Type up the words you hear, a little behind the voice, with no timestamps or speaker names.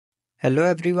Hello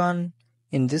everyone,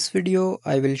 in this video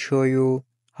I will show you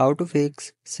how to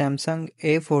fix Samsung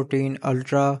A14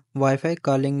 Ultra Wi-Fi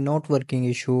calling not working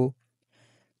issue.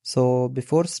 So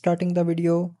before starting the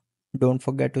video, don't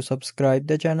forget to subscribe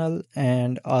the channel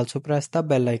and also press the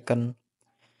bell icon.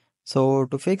 So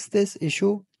to fix this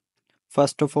issue,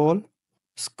 first of all,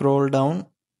 scroll down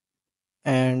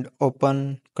and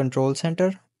open Control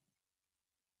Center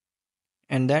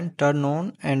and then turn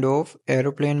on and off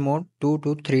aeroplane mode 2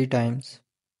 to 3 times.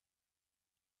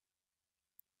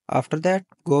 After that,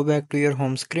 go back to your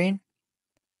home screen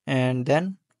and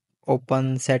then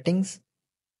open settings.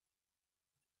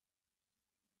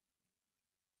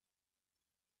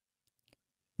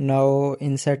 Now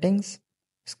in settings,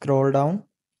 scroll down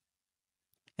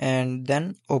and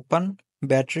then open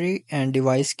battery and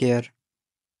device care.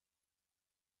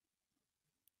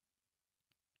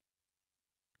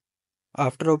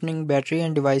 After opening battery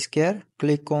and device care,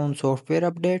 click on software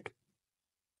update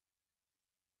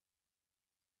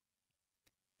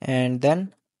and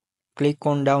then click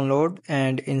on download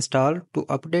and install to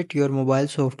update your mobile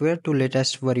software to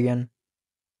latest version.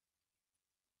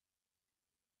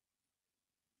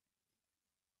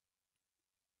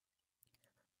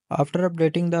 After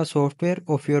updating the software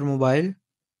of your mobile,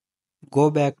 go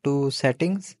back to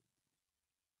settings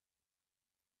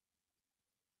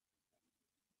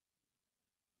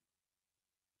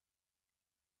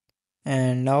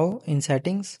and now in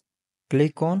settings,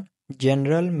 click on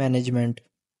general management.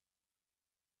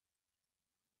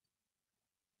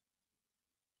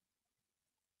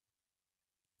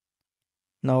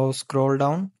 Now scroll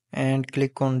down and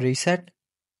click on reset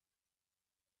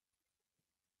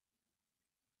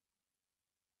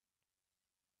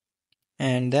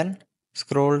and then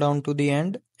scroll down to the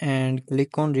end and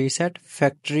click on reset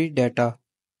factory data.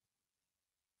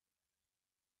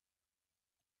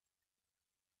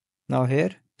 Now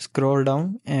here scroll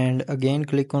down and again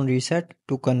click on reset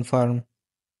to confirm.